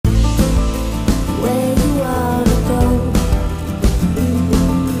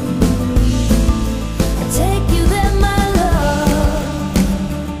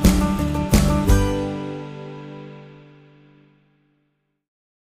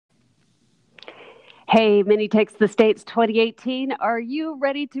Hey, Mini Takes the States 2018. Are you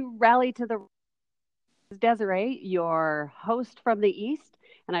ready to rally to the Desiree, your host from the East?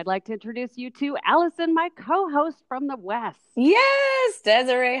 And I'd like to introduce you to Allison, my co-host from the West. Yes,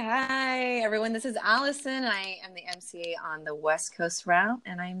 Desiree. Hi, everyone. This is Allison. I am the MCA on the West Coast route,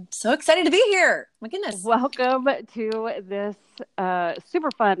 and I'm so excited to be here. My goodness. Welcome to this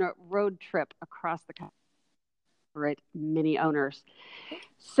super fun road trip across the country, right, Mini owners.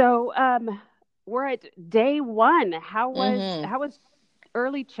 So we're at day one. How was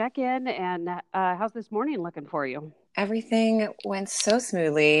early check-in, and how's this morning looking for you? Everything went so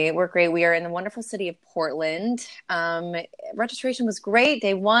smoothly. We're great. We are in the wonderful city of Portland. Registration was great.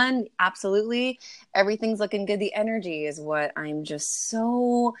 Day one, absolutely. Everything's looking good. The energy is what I'm just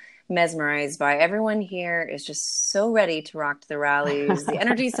so mesmerized by. Everyone here is just so ready to rock to the rallies. The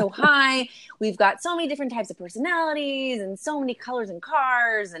energy is so high. We've got so many different types of personalities and so many colors and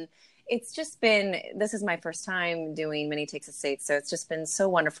cars, and it's just been, this is my first time doing Mini Takes the States, so it's just been so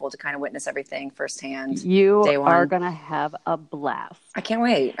wonderful to kind of witness everything firsthand. You Day are one. going to have a blast. I can't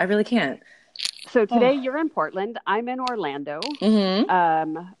wait. I really can't. So today you're in Portland. I'm in Orlando.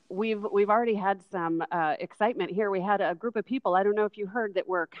 We've already had some excitement here. We had a group of people. I don't know if you heard that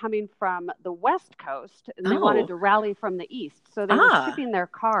were coming from the West Coast, and they wanted to rally from the East. So they were shipping their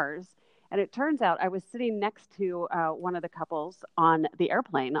cars. And it turns out I was sitting next to one of the couples on the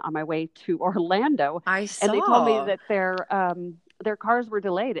airplane on my way to Orlando. I saw. And they told me that their cars were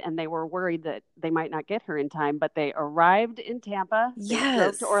delayed and they were worried that they might not get here in time. But they arrived in Tampa, they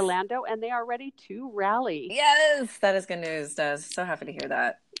drove to Orlando, and they are ready to rally. Yes, that is good news, Des. So happy to hear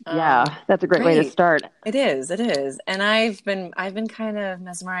that. Yeah, that's a great way to start. It is. And I've been kind of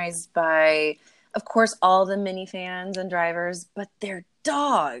mesmerized by, of course, all the Mini fans and drivers, but their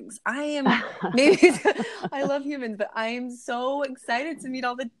dogs. I love humans, but I am so excited to meet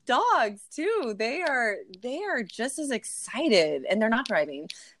all the dogs too. They are just as excited, and they're not driving.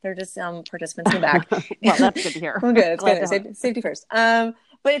 They're just participants in the back. Well, that's good to hear. Well, good. It's good. Safety first.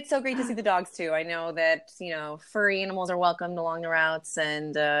 But it's so great to see the dogs too. I know that, furry animals are welcomed along the routes,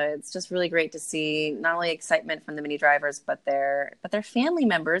 and it's just really great to see not only excitement from the Mini drivers, but their family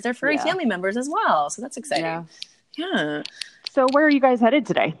members, their furry family members as well. So that's exciting. Yeah. So where are you guys headed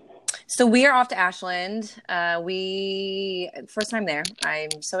today? So we are off to Ashland. First time there.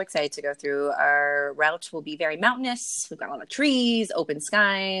 I'm so excited to go through. Our route will be very mountainous. We've got a lot of trees, open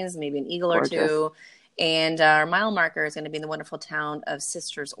skies, maybe an eagle or two. And our mile marker is going to be in the wonderful town of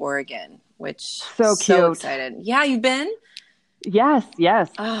Sisters, Oregon, which so cute. So excited. Yeah, you've been? Yes.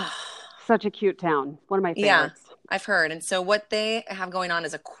 Such a cute town. One of my favorites. Yeah, I've heard. And so what they have going on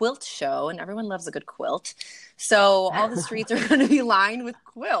is a quilt show, and everyone loves a good quilt. So all the streets are going to be lined with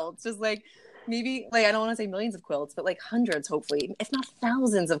quilts, just maybe I don't want to say millions of quilts, but hundreds, hopefully, if not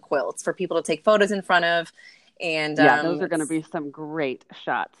thousands of quilts for people to take photos in front of. And those are going to be some great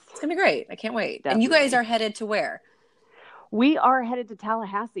shots. It's going to be great. I can't wait. Definitely. And you guys are headed to where? We are headed to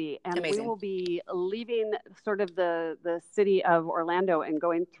Tallahassee, and Amazing. We will be leaving sort of the city of Orlando and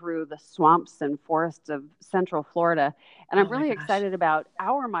going through the swamps and forests of Central Florida. And I'm really excited about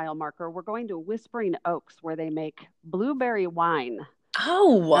our mile marker. We're going to Whispering Oaks, where they make blueberry wine.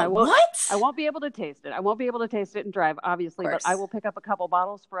 Oh, what? I won't be able to taste it. I won't be able to taste it and drive, obviously, but I will pick up a couple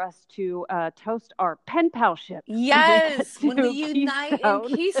bottles for us to toast our pen pal ship. Yes, when we unite in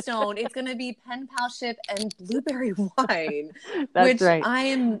Keystone, it's going to be pen pal ship and blueberry wine, which right. I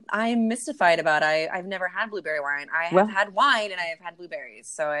am mystified about. I've never had blueberry wine. I have had wine and I have had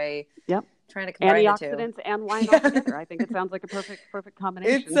blueberries, so trying to combine the two. Antioxidants and wine all together. I think it sounds like a perfect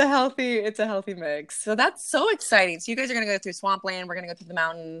combination. It's a healthy mix. So that's so exciting. So you guys are going to go through swampland. We're going to go through the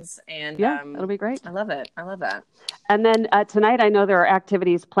mountains, and it'll be great. I love it. I love that. And then tonight, I know there are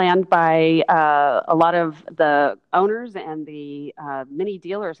activities planned by a lot of the owners and the Mini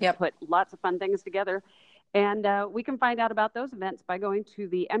dealers who put lots of fun things together. And we can find out about those events by going to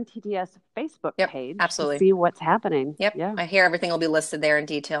the MTTS Facebook page. Absolutely. To see what's happening. Yep. Yeah. I hear everything will be listed there in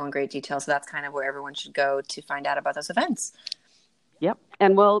detail, in great detail. So that's kind of where everyone should go to find out about those events. Yep.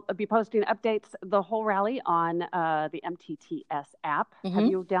 And we'll be posting updates the whole rally on the MTTS app. Mm-hmm. Have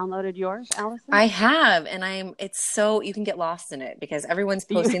you downloaded yours, Allison? I have. And it's so, you can get lost in it because everyone's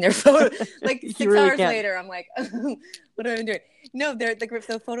posting their photos. 6 hours later, I'm like, what am I doing? No,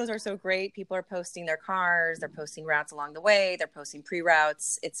 the photos are so great. People are posting their cars. They're posting routes along the way. They're posting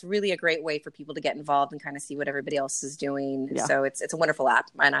pre-routes. It's really a great way for people to get involved and kind of see what everybody else is doing. Yeah. So it's a wonderful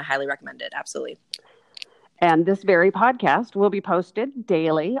app, and I highly recommend it. Absolutely. And this very podcast will be posted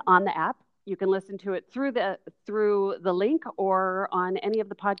daily on the app. You can listen to it through the link or on any of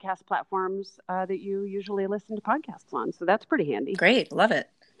the podcast platforms that you usually listen to podcasts on. So that's pretty handy. Great. Love it.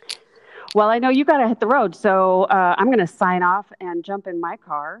 Well, I know you got to hit the road, so I'm going to sign off and jump in my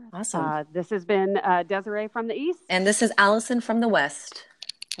car. Awesome. This has been Desiree from the East. And this is Allison from the West.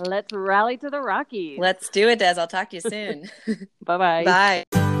 Let's rally to the Rockies. Let's do it, Des. I'll talk to you soon. Bye-bye. Bye.